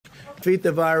defeat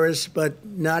the virus, but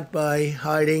not by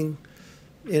hiding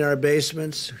in our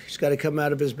basements. He's got to come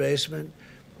out of his basement.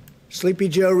 Sleepy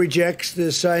Joe rejects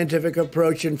the scientific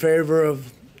approach in favor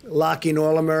of locking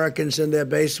all Americans in their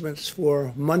basements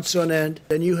for months on end.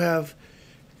 And you have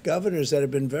governors that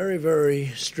have been very, very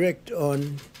strict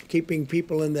on keeping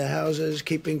people in their houses,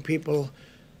 keeping people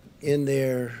in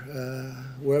their,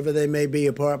 wherever they may be,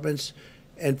 apartments.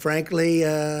 And frankly,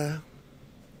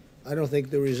 I don't think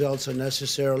the results are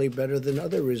necessarily better than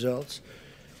other results.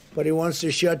 But he wants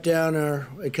to shut down our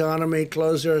economy,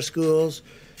 close our schools,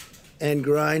 and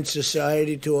grind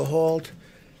society to a halt.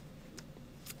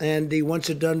 And he wants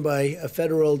it done by a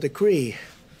federal decree.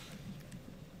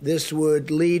 This would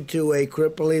lead to a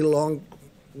crippling,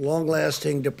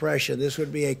 long-lasting depression. This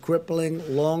would be a crippling,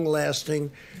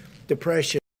 long-lasting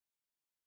depression.